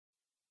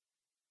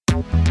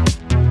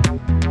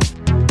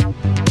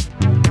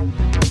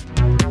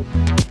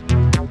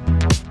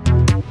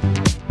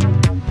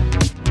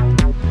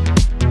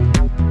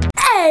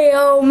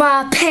Heyo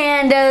my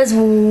pandas,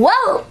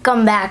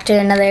 welcome back to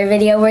another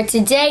video where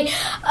today,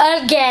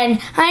 again,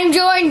 I'm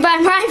joined by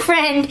my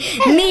friend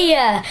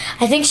Mia.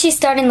 I think she's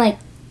starting like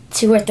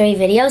 2 or 3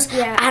 videos.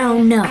 Yeah. I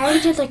don't know. I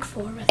already did like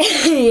 4 with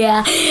it.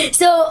 Yeah.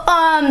 So,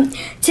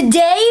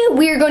 today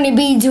we're going to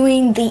be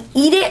doing the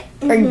Eat It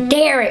or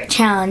Dare It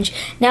challenge.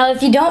 Now,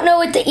 if you don't know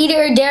what the Eat It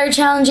or Dare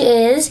challenge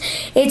is,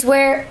 it's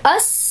where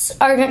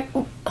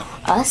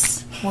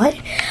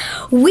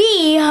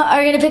we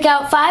are going to pick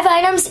out 5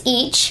 items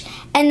each.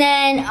 And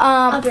then,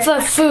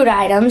 for food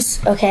items,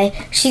 okay,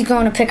 she's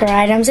going to pick her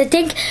items, I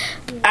think.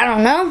 I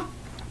don't know.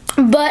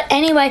 But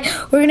anyway,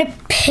 we're going to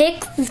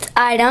pick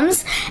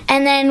items,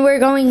 and then we're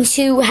going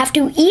to have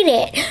to eat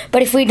it.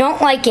 But if we don't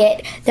like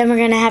it, then we're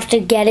going to have to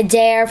get a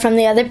dare from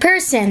the other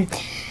person.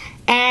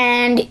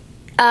 And,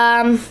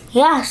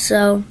 yeah,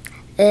 so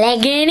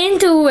let's get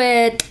into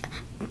it.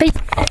 Peace.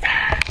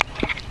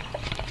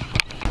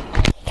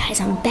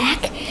 Guys, I'm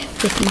back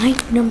with my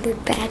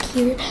numbered bag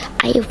here.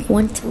 I have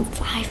 1 through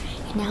 5.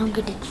 Now I'm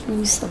gonna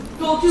choose some.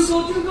 Go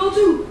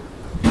to!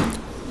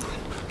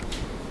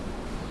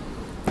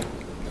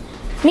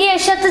 Mia,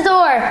 shut the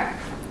door!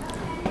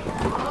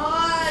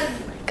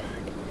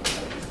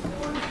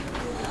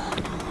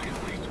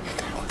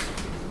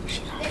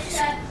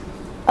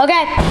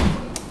 Okay.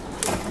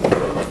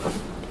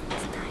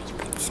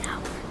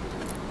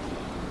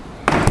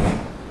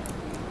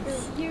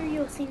 Here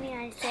you'll see me,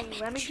 I say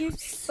lemon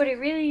juice, but it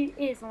really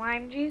is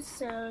lime juice,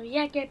 so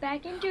yeah, get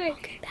back into it.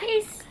 Okay,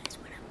 Peace!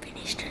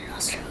 Finished and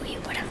I'll show you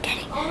what I'm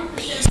getting.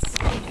 Peace.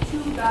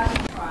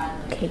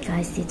 Okay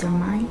guys, these are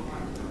mine.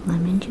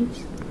 Lemon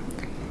juice.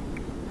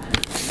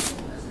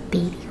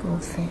 Baby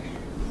goldfish.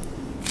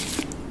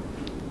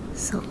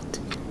 Salt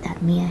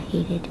that Mia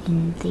hated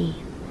in the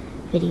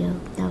video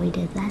that we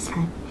did last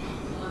time.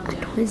 A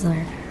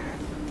Twizzler.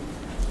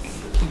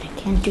 And I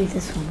can't do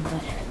this one,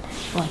 but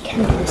well, I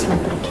can do this one,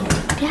 but I can't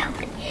take it out.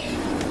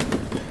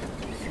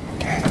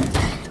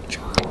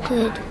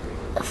 Chocolate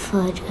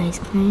fudge ice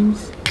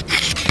creams.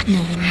 No,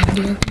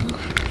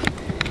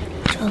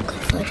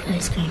 chocolate fudge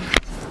ice cream.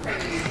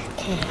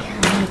 Okay,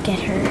 I'm gonna get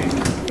her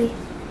quickly,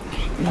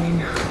 and then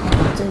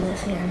I'll do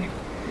this again.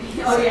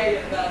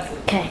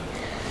 Okay,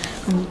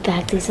 let me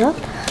back these up.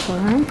 Hold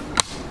on.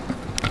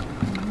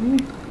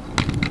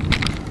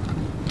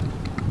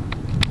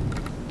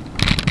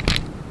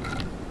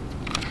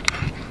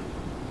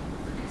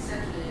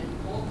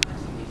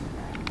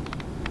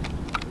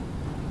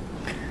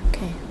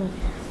 Okay, look.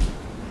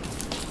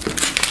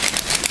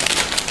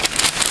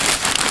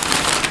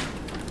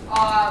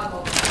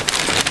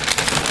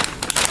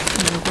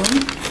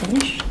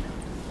 Finished.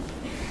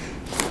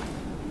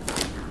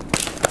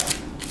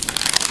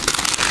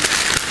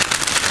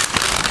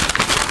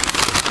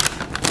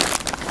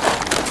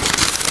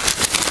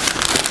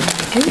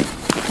 Finished.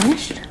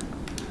 Finished.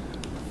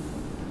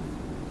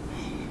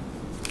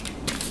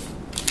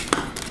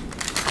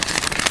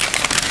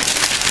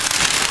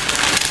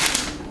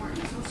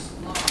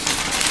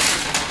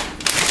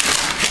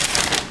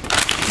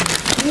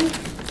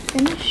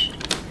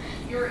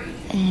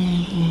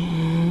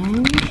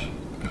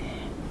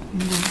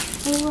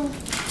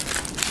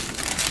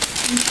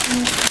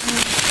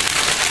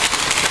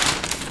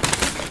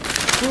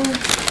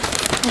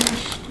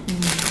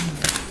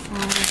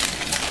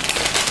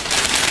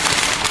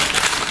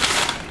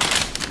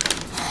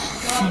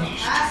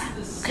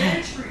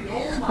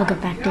 And I'll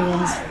get back to you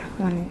guys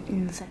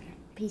in a second.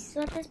 Peace.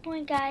 So at this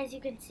point, guys, you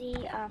can see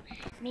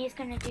Mia's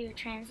gonna do a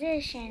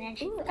transition, and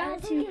she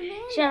forgot to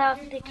shut off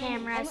the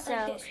camera,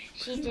 so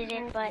she did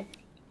it, but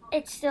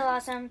it's still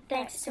awesome.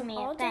 Thanks to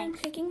Mia.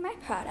 Thanks. Picking my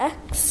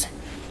products.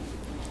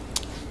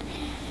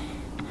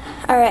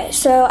 Alright,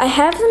 so I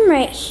have them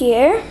right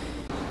here.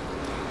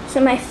 So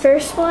my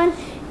first one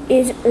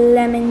is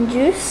lemon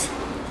juice.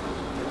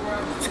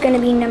 It's going to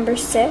be number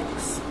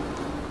 6.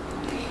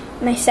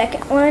 My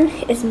second one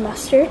is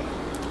mustard,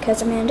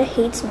 because Amanda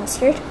hates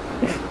mustard.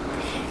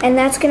 And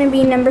that's going to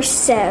be number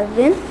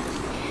 7.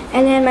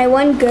 And then my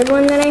one good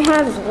one that I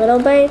have is Little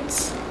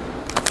Bites.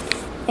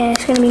 And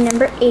it's going to be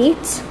number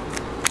 8.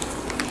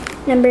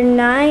 Number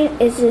 9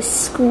 is this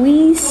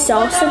squeeze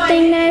salsa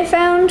thing that I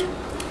found.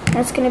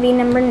 That's going to be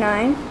number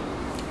 9.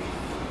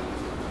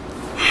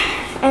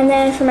 And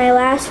then for my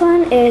last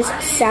one is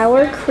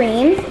sour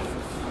cream.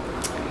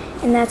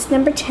 And that's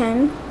number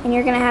 10. And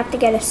you're going to have to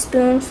get a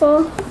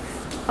spoonful.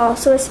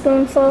 Also a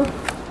spoonful.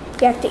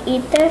 You have to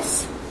eat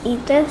this,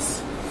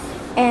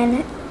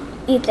 and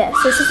eat this.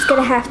 This is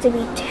going to have to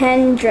be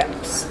 10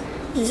 drips,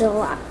 which is a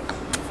lot.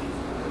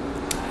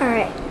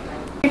 Alright.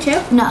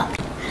 No.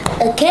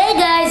 Okay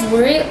guys,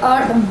 we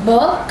are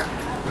back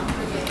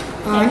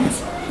on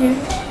here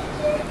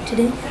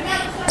today.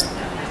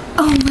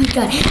 Oh my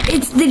god,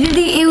 it's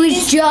literally, it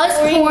was just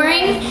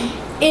pouring.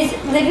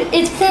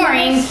 It's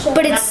pouring,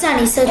 but it's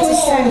sunny, so it's a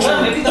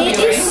sunshine. It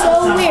is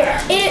so weird.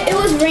 It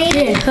was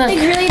raining like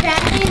really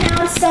badly, and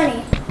now it's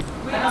sunny.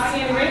 We're not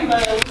seeing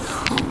rainbows.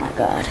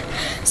 god.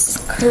 This is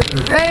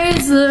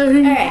crazy.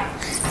 Alright.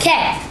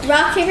 Okay.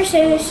 Rock, paper,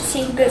 scissors to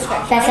see who goes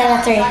first. That's out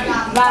of 3.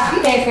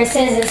 Rock, paper,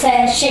 scissors,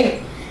 says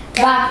shoot.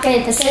 Rock,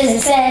 paper,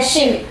 scissors, says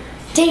shoot.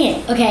 Dang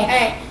it. Okay.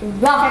 Alright.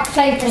 Rock,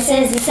 paper,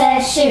 scissors,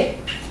 says shoot.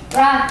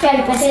 Rock,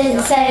 paper,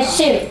 scissors, says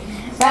shoot.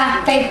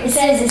 Rock, paper,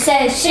 scissors,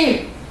 says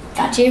shoot.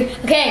 Got you.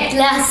 Okay,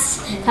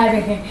 last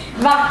tiebreaker.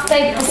 Rock,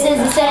 paper,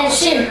 scissors, says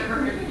shoot.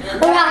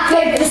 Rock,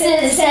 paper,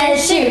 scissors,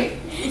 says shoot.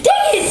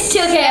 Dang it!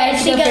 Okay, I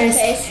should go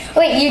first.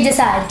 Wait, you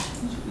decide.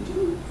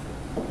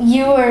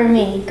 You or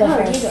me? Go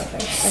first. You go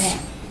first. Okay.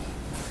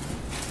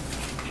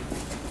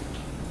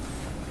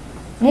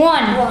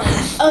 1.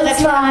 Oh,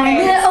 that's fine.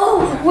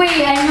 Oh,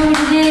 wait, I know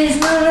what it is.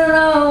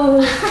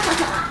 No.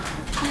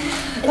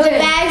 The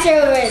bags are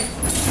over.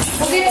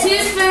 We'll get 2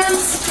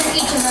 spoons from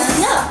each of us.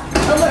 No,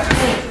 over.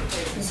 Wait.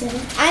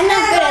 I'm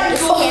not good at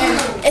this camera.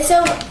 It's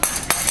over.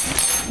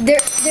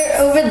 They're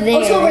over there.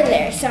 Oh, it's over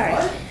there. Sorry.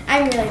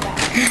 I'm really bad.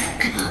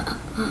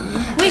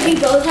 Wait, we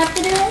both have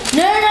to do it?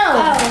 No.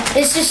 Oh.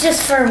 It's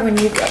just for when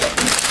you get it.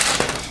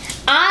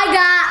 I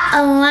got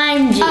a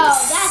lime juice.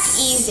 Oh, that's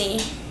easy.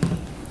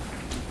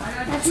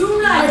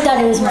 I thought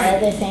it was my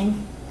other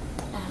thing.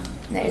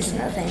 There's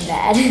nothing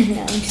bad.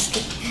 No, I'm just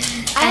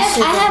kidding. I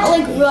have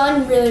like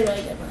one really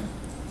good one.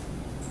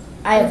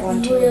 I have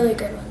one too. Really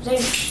good one.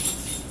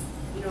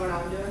 You know what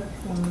I'm doing?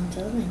 Well, not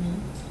totally, no.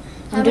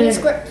 How many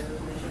squirts?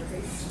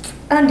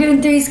 I'm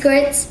doing 3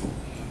 squirts.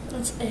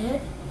 That's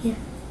it? Yeah.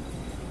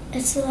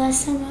 It's the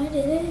last time I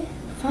did it.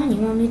 Fine,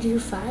 you want me to do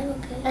 5?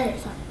 Okay. Alright,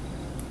 fine.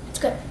 It's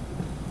good.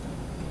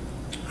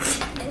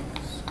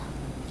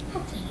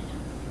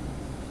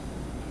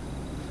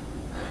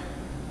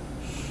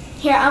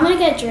 Here, I'm gonna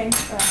get drinks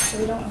for us so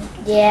we don't.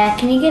 Yeah,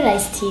 can you get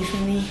iced tea for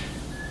me?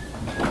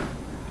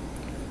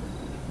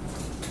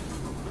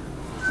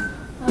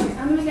 Okay,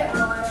 I'm gonna get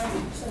water.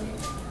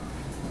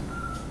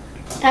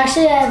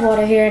 Actually, I have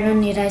water here. I don't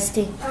need iced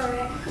tea.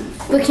 Alright.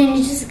 But can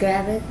you just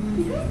grab it?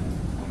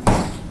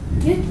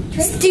 You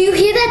drink. Do you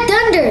hear that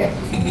thunder?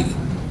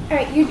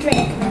 Alright, you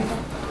drink, Amanda.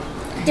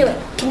 Do it.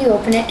 Can you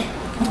open it?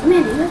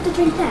 Amanda, you have to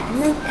drink that.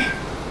 And then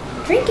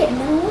drink it and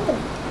then I'll open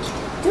it.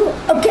 Do it.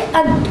 Okay,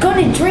 I'm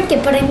gonna drink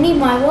it, but I need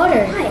my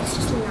water. Why? It's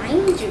just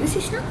lime juice.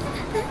 It's not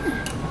that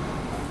bad.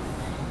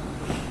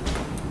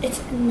 It's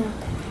not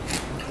bad.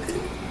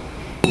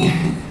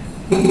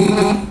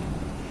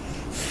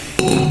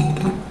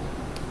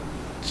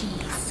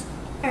 Cheese.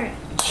 Alright,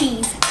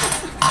 cheese.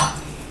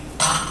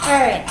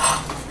 Alright.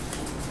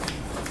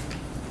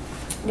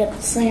 Get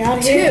this thing out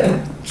of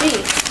here. 2.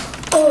 Cheese.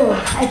 Oh,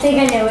 I think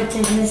I know what's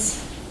in this.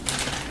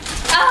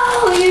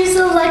 Oh, you're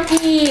so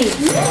lucky.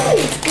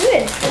 Nice.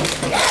 Good.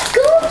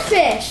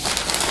 Goldfish.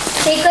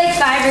 Take like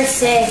 5 or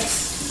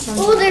 6.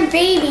 Oh, they're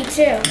baby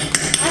too.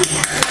 I'm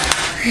happy.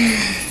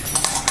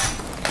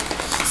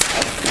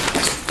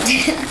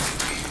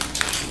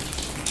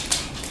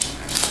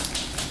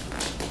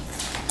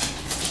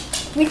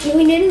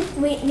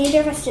 Neither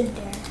of us did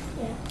there.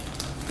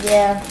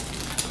 Yeah.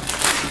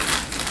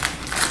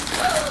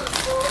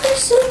 Oh, they're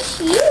so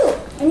cute.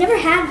 I never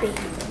had baby.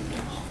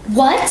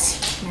 What?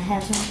 Can I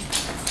have some?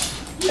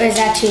 Or is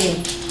that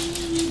cheating?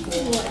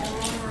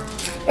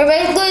 They're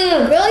basically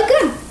Really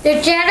good.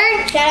 they're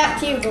cheddar. Shout out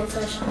to you,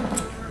 Goldfish.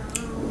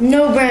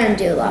 No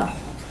Brandula.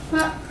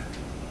 Huh?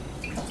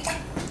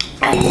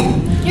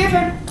 Your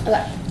turn.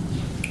 Okay.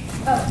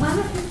 Oh,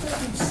 Mama.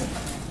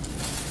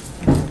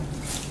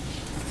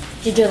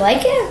 Did you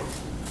like it?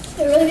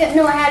 They're really good.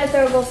 No, I had to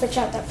throw a goldfish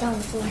out that fell on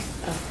the floor.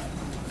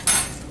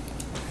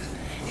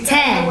 You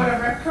 10. know what a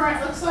rip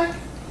current looks like?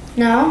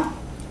 No?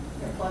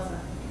 They're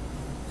pleasant.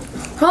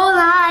 Hold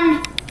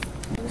on.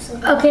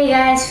 Okay,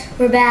 guys,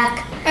 we're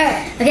back.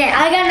 Alright. Okay,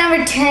 I got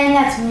number 10.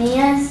 That's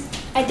Mia's.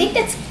 I think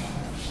that's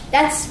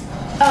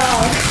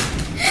oh.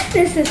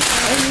 This is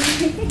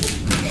funny.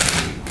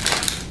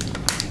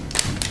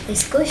 They're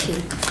squishy.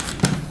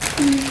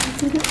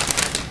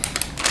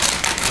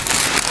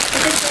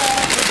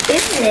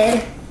 Is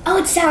it? Oh,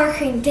 it's sour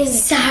cream. Dang it.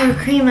 Sour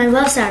cream. I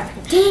love sour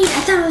cream. Dang,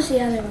 I thought it was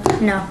the other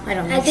one. No, I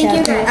don't I like think sour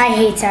you cream. guys- I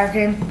hate sour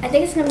cream. I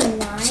think it's number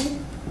 9.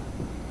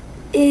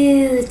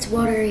 Ew, it's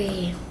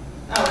watery.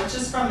 Oh, it's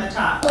just from the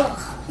top. Ugh,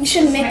 you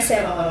should Just mix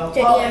it. a little.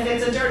 Did Well, you? if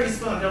it's a dirty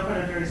spoon, don't put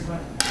a dirty spoon.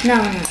 No.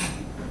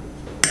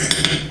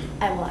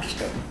 I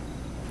washed it.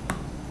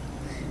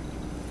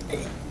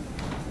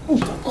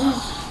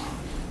 Oh.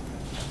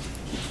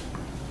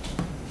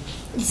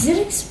 Is it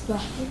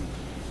exploding?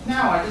 No,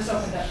 I just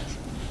opened it.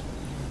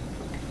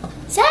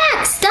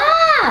 Zach,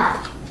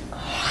 stop!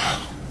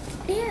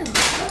 Ew.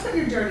 Don't put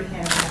your dirty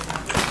hands in it.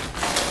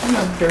 I'm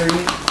not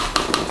dirty.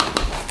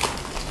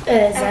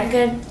 Is that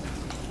good?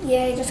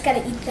 Yeah, you just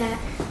gotta eat that.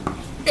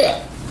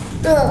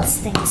 Ugh, this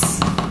stinks.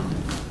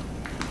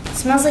 It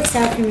smells like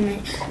sour cream in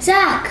it.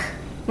 Zach!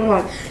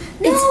 What?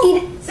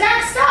 It's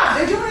Zach, stop!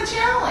 They're doing a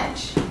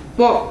challenge.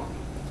 What?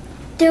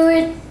 there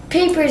were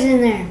papers in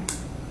there.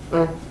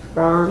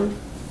 Wrong.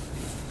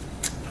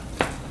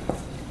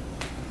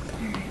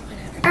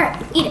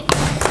 Alright, eat it.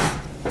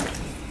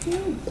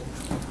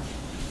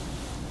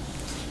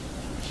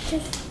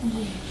 Just,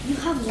 you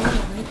have water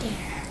right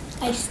there.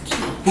 iced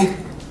tea.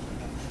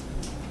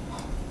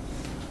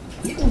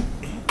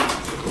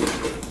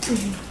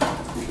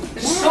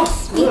 It's so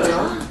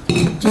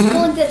good. Just go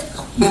like this.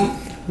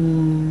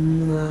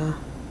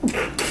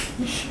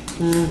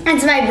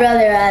 That's my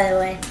brother, by the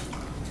way.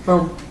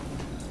 Oh,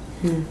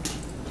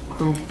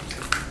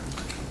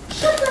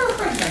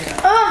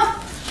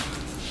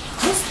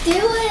 just do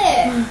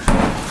it.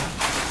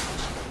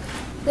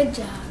 Good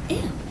job.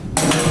 Ew.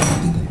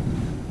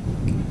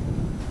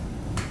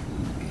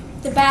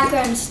 The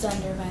background's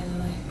thunder, by the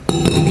way.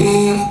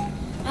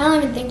 I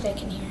don't even think they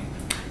can hear it.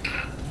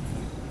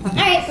 All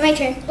right, my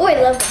turn. Oh,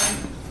 I love that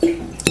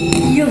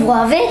one. You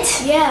love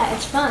it? Yeah,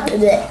 it's fun.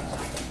 Blech.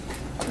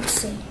 Let's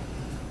see.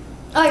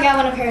 Oh, I got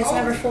one of hers,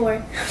 number 4.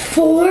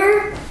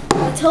 4?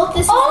 Let's hope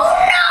this. Oh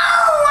no!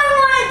 I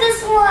wanted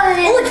this one!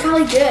 Oh, it's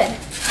probably good.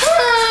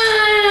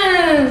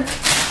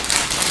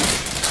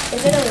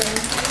 Is it a win?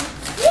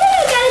 Yeah,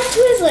 I got a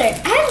Twizzler.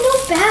 I have no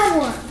bad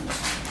ones.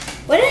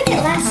 What did I get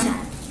last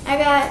time? I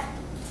got.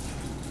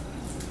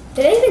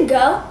 Did I even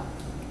go?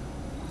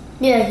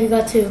 Yeah, you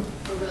got 2.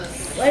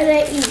 What did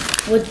I eat?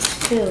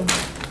 What's 2?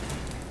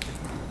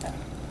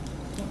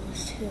 What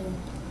was 2?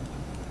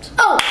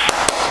 Oh!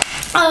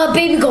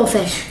 Baby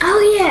goldfish. Oh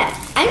yeah,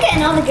 I'm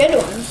getting all the good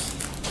ones.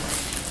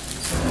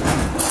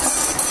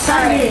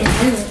 Sorry.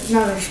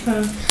 Another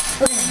spoon.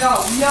 No.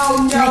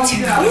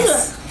 This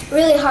is a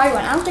really hard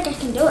one. I don't think I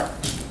can do it.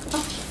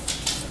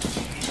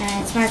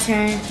 Alright, it's my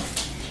turn.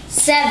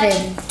 7.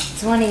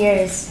 It's one of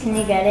yours. Can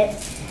you get it?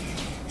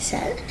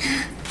 7.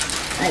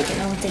 I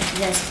don't think you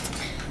guys.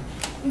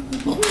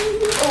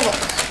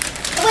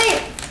 Oh,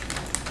 wait.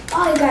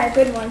 Oh, I got a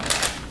good one.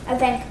 I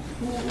think.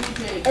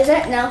 Is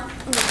it? No.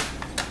 Okay.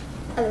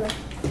 Other way.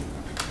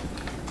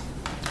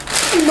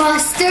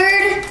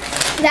 Mustard?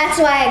 That's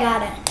why I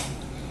got it.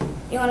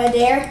 You want a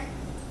dare?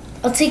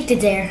 I'll take the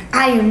dare.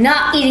 I am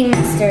not eating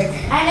mustard.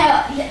 I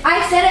know.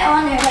 I said it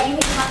on there that you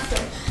eat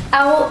mustard.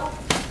 I will.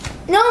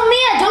 No,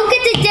 Mia, don't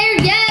get the dare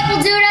yet.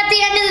 We'll do it at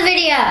the end of the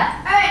video.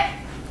 Alright.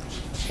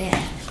 Yeah.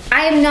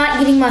 I am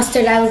not eating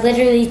mustard. I will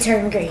literally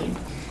turn green.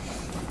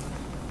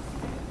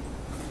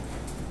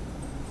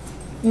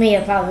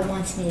 Mia probably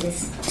wants me to.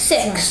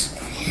 6.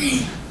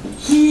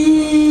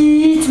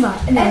 It's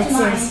mine. No, That's it's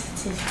mine. yours.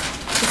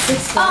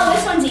 It's 6. Oh,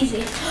 this one's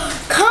easy.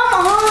 Come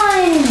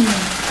on!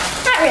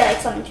 Not really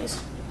like lemon juice.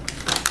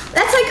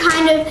 That's like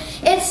kind of,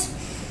 it's,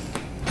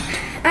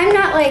 I'm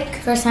not like,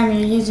 First time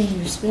you're using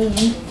your spoon.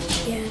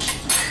 yeah.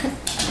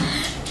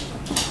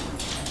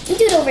 You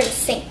do it over the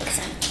sink because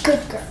I'm a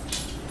good girl.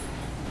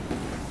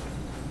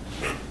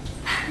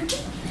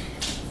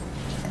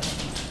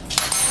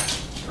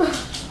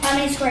 How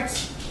many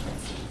squirts?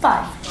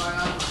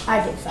 5.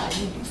 I did 5.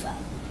 You did 5.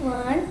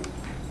 1,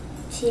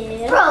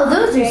 2, Bro,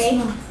 those are 3,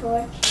 small.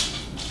 4.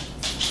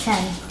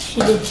 10. She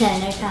did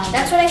 10. I counted.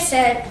 That's what I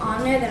said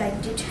on there, that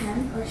I'd do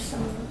 10, or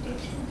someone would do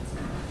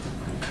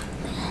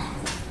 10.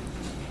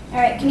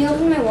 Alright, can you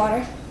open my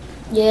water?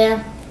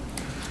 Yeah.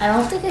 I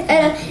don't think I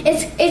can.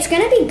 It's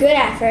gonna be good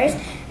at first,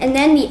 and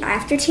then the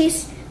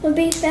aftertaste will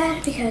be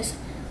bad because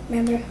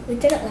remember we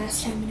did it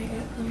last time and I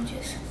got lemon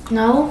juice.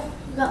 No?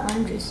 You got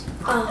lime juice.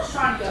 Oh,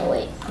 Oh,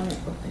 wait. I'm gonna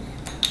open it.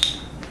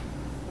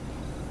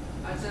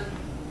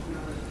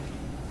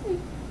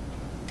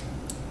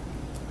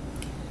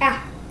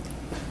 ah,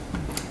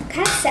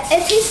 kind of sad.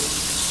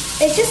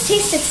 It just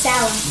tasted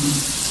sour.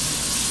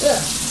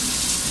 Ugh.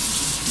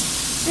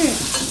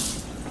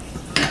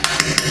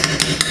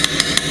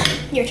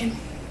 Your turn.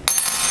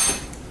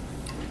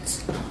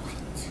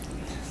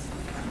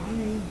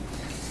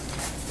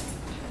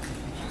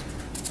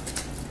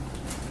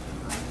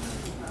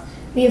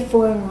 We have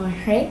 4 more,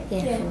 right?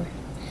 Yeah. 4.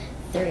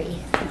 3.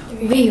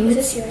 Wait, Is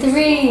what's this yours?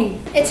 3?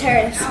 It's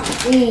hers.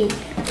 3.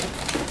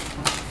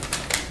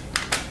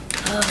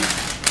 Oh,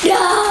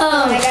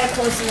 No! I gotta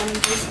close the lemon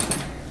juice.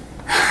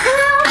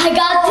 I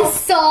got the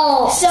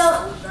salt. So,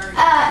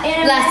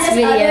 in Last Amanda's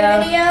video.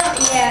 other video,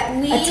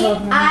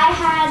 yeah, I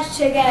had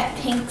to get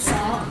pink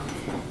salt.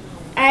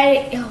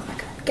 Oh my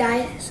god,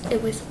 guys,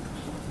 it was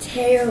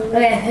terrible.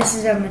 Okay, this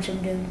is how much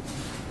I'm doing.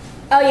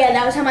 Oh yeah,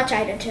 that was how much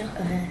I did too.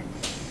 Okay.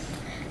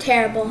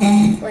 Terrible.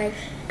 Like,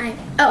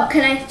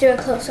 can I do a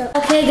close up?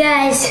 Okay,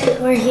 guys,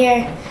 we're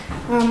here.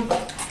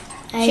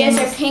 She has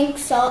her pink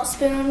salt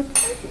spoon.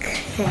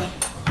 Okay.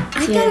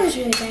 I thought it was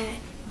really bad.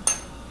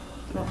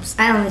 Oops,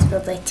 I only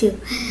spilled like 2.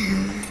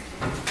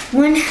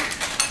 1,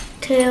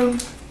 2,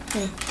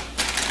 3. You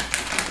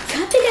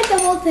have to get the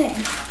whole thing.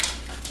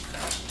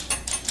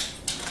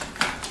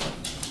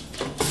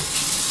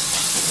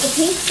 The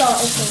pink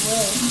salt is the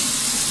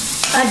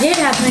worst. I did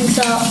have pink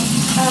salt.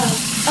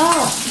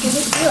 Oh, do you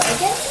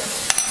like it?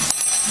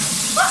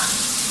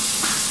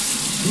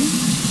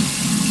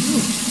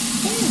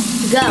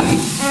 Go.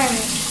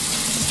 Alright.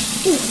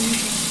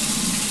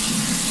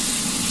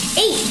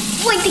 8.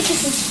 Oh, I think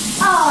this is.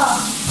 Oh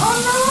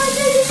no, I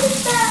think this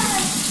is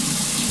bad.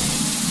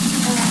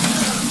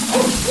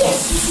 Oh yes,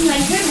 this is my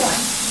good one.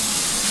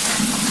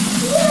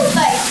 Little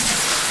bite.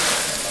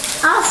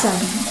 Awesome.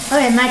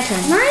 Okay, my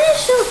turn. Mine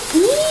is so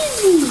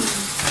easy.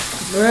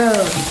 Bro.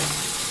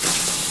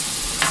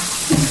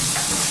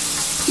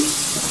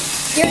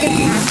 You're good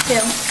for that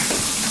too.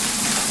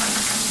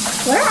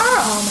 Where are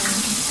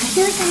almonds? I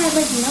feel like I have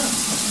like no.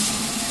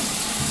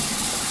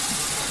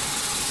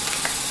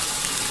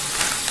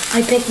 I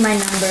picked my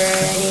number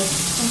already.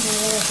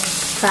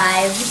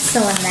 5. It's the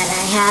one that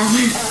I have.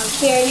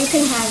 Here, you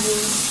can have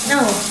these.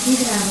 No,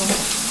 you can have one.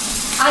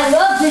 I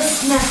love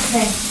this snack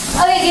thing.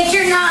 Okay, get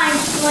your 9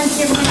 once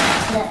you're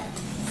finished.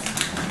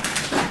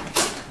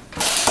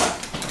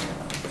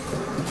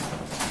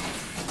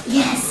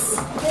 Yes.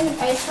 An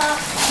ice pop.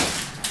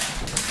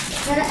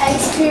 And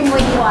ice cream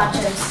Weight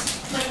Watchers.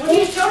 Well,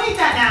 you don't eat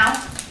that now.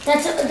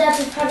 That's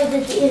a part of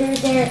the dinner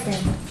there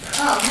thing.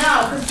 Oh,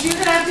 no, because you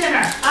can have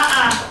dinner.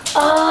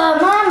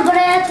 Mom, but I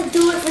have to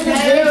do it for the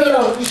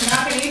video. You're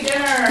not going to eat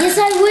dinner. Yes,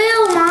 I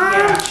will, Mom.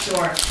 Yeah,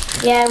 sure.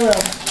 Yeah, I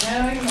will.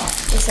 No, you won't.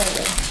 Yes, I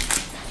will.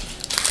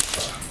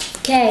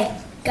 Okay,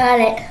 got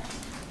it.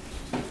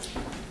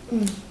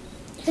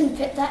 You can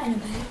fit that in a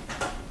bag.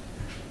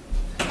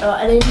 Oh,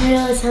 I didn't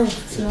realize how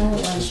small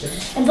it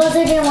was. And plus,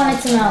 I didn't want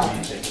it to melt. Oh,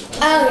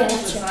 yeah, The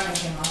that's true. sign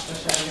came off the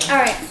show.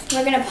 Alright,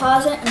 we're gonna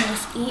pause it and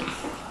just eat.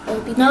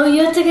 It'll be- No,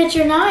 you have to get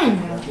your 9.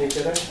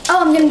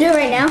 Oh, I'm gonna do it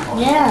right now.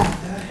 Yeah.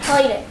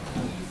 I'll eat it.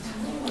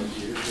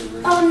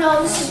 Oh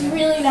no, this is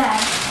really bad.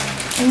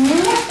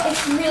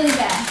 It's really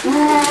bad.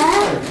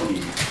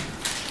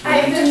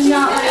 I did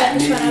not want to get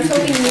this one. I was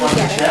hoping you would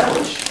get it.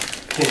 Challenge.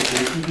 Can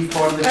Jakey be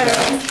part of the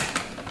challenge?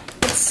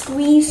 It's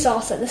squeeze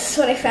salsa. This is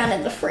what I found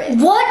in the fridge.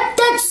 What?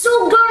 That's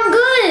so darn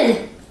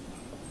good.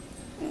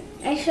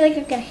 I feel like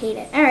I'm gonna hate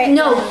it. Alright.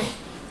 No.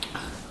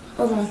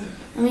 Hold on.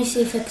 Let me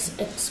see if it's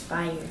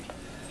expired.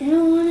 I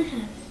don't want to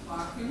have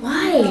it.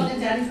 Why?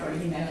 And Daddy's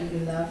already made you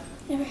do that.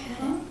 Never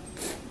had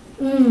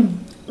it.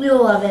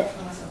 You'll love it.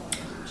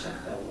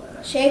 Check the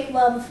what? Shake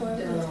well before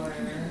we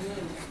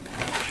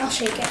I'll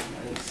shake it.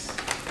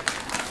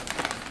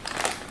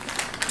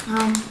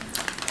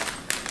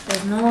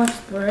 There's no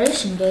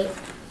expiration date.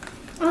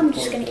 I'm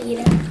just gonna eat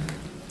it.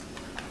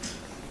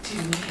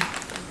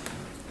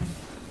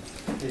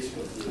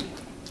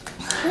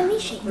 Let me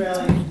shake it.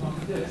 Really?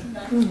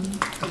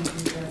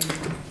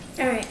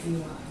 Alright.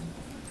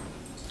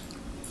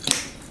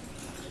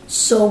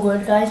 So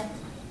good, guys.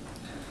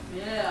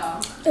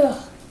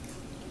 Ugh.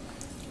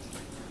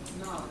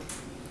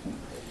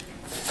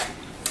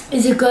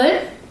 Is it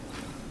good?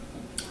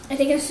 I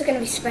think this is gonna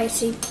be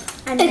spicy.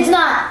 I know. It's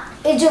not.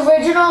 It's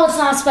original. It's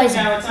not spicy.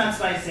 No, it's not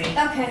spicy.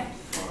 Okay.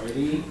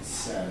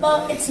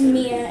 Well, it's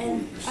Mia,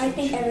 and I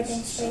think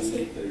everything's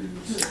spicy.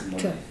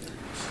 True.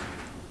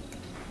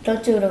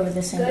 Don't do it over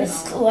the sink. Good.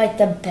 It's like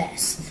the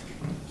best.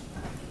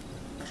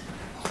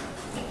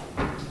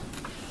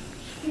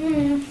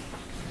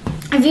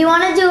 If you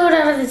want to do it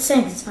over the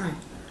sink, it's fine.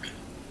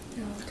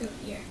 No, I'll do it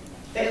here.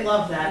 They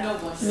love that.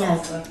 Yeah.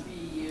 Salsa.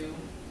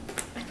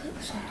 I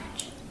put so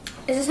much.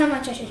 Is this how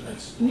much I should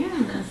use? Yeah,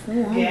 if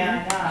you want.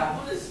 Yeah,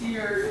 I know. This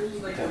year, it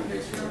was like a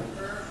picture of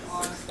her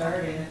on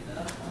 30.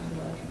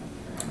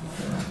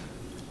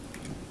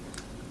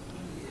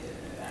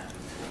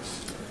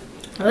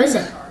 What is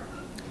it?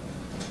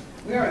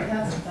 We already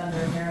had some thunder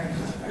in here.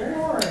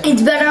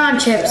 It's better on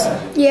chips.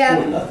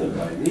 Yeah. nothing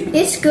by me.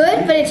 It's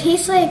good, but it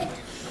tastes like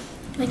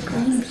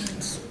green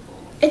beans.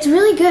 It's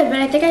really good, but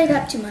I think I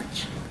got too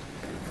much.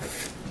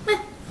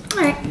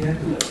 Alright.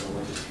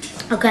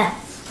 Okay.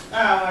 Oh,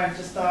 I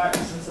just thought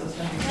since it was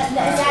going to be. Is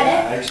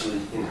that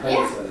Actually, in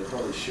hindsight, I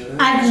probably should have.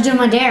 I have to do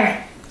my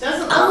dare.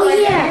 Doesn't look Oh, like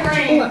yeah.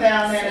 any rain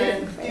down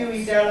in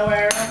Dewey,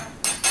 Delaware.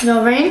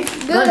 No rain?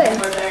 Good.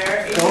 Over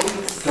there.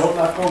 Don't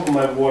knock over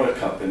my water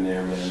cup in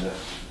there, Amanda.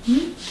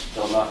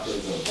 Don't knock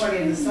those over. What,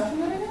 are you stuff in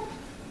there?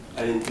 I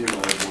didn't do my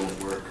one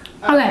at work.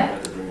 I Okay.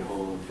 had to bring it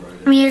home on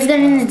Friday. Mia's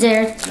getting the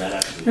dare. That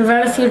actually. We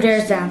wrote a few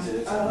dares down.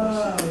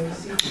 Oh,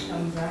 see if it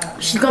comes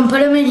out. She's going to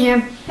put them in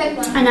here, Pick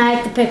one. and I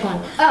have to pick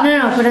one. Oh.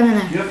 No, put them in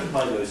there. You have to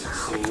buy those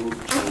same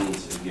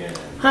jeans again.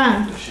 Hold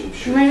on. The same Let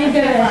shoes. me do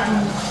it.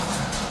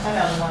 I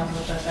know the ones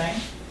with the thing.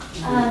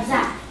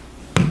 Zach.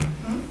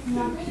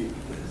 They're cute,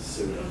 but it's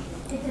so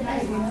There's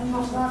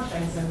a lot of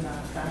things in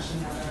fashion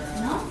that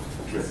are. No?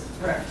 drip.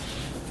 Correct.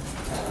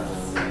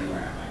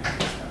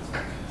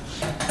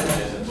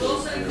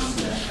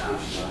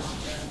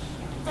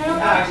 I don't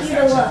want you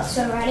to look,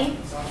 so ready?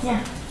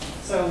 Yeah.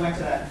 So we went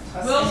to that.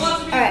 Will wants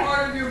to be Alright.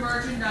 part of your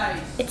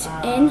merchandise. It's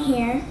in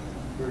here.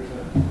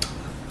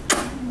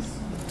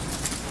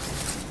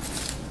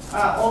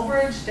 Old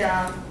Bridge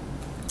down.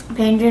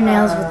 Paint your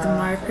nails with the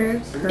marker.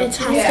 It has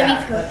to be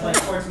Yeah, purple.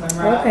 like towards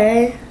Monroe.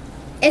 Okay.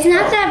 It's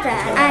not that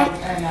bad.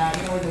 And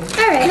you know where the.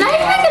 Alright. Can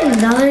I make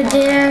another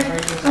dare?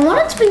 I want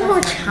it to be more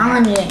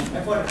challenging.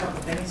 I bought a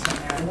couple things from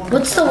there. One-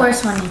 What's the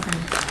worst one you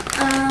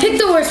think? Pick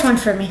the worst one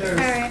for me.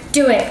 Alright.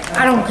 Do it.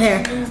 I don't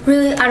care.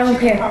 Really, I don't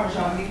care.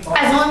 Parmesan meatballs.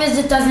 As long as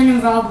it doesn't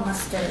involve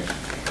mustard.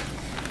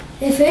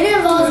 If it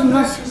involves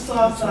mustard,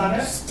 Sauce on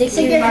it. stick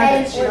Stick your your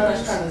head head. in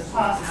Let's try this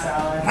pasta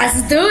salad.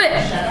 Let's do it.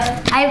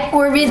 Cheddar. I have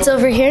Orbeez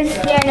over here.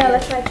 Yeah, I know.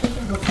 That's why I keep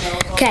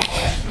it. Okay.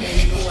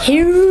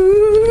 Here.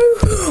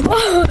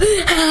 Oh.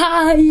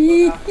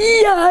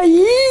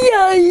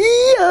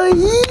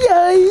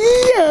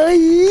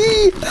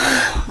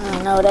 I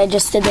don't know what I I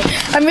just did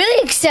that. I'm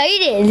really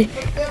excited.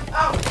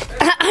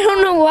 I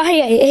don't know why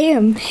I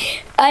am.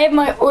 I have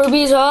my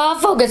Orbeez all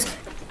focused.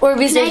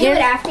 Orbeez Can I right do here.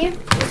 it after you?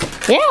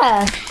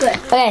 Yeah. Good.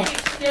 Okay.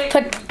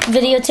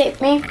 Videotape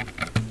me.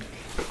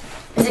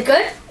 Is it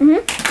good?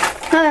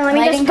 Hold on, let me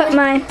Lighting just put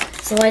mine.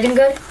 Is the lighting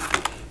good?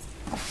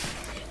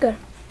 Good.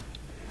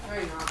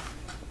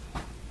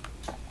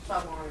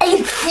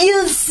 It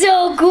feels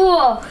so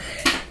cool.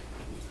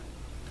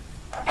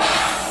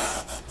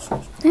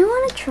 I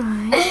want to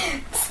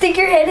try. Stick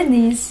your head in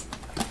these.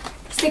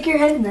 Stick your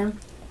head in them.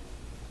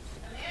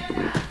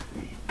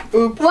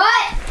 Oops.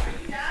 What?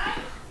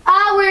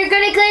 We're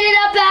gonna clean it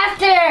up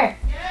after.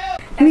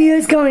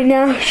 Mia's going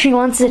now. She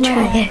wants to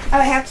try it. Oh,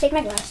 I have to take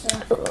my glasses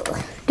off.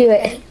 Do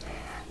it.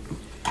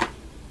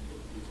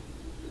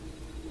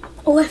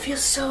 Oh, it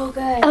feels so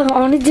good. Oh, I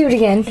want to do it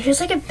again. It feels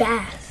like a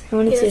bath. I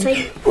want to It's do it.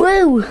 like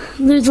Whoa!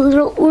 There's a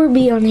little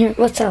Orbeez on here.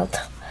 What's out?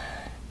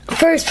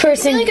 First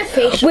person. like a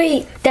facial.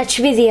 Wait, that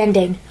should be the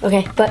ending.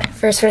 Okay, but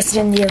first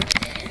person view.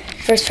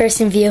 First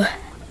person view.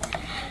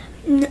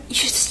 you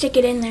should stick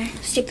it in there.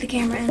 Stick the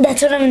camera in.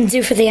 That's what I'm gonna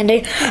do for the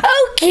ending.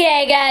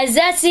 Okay, guys,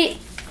 that's the.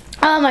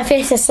 Oh, my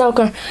face is so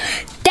good.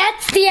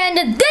 That's the end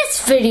of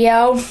this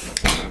video.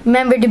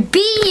 Remember to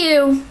be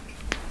you,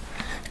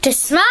 to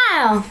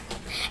smile,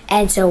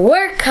 and to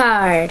work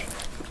hard.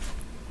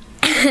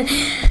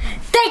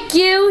 Thank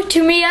you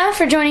to Mia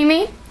for joining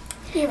me.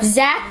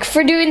 Zach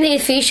for doing the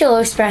facial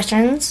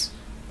expressions.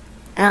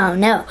 Oh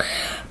no.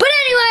 But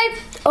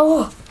anyway,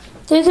 oh,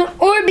 there's an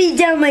Orbeez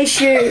down my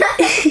shirt.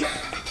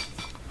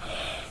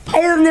 I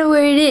don't know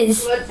where it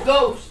is. Let's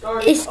go.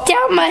 Start. It's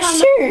down my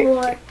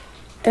shirt.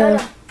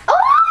 Oh,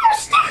 your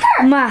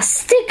sticker! My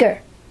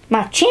sticker.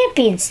 My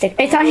champion sticker.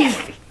 It's on your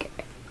finger.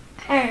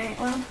 Alright,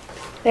 well.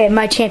 Okay,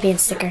 my champion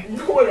sticker.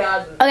 No, it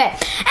hasn't. Okay.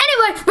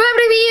 Anyway, remember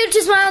to be you,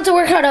 to smile, to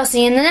work hard. I'll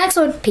see you in the next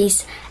one.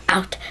 Peace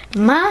out.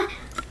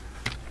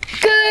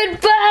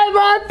 Goodbye,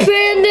 my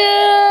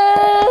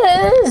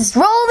pandas.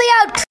 Roll the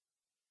out.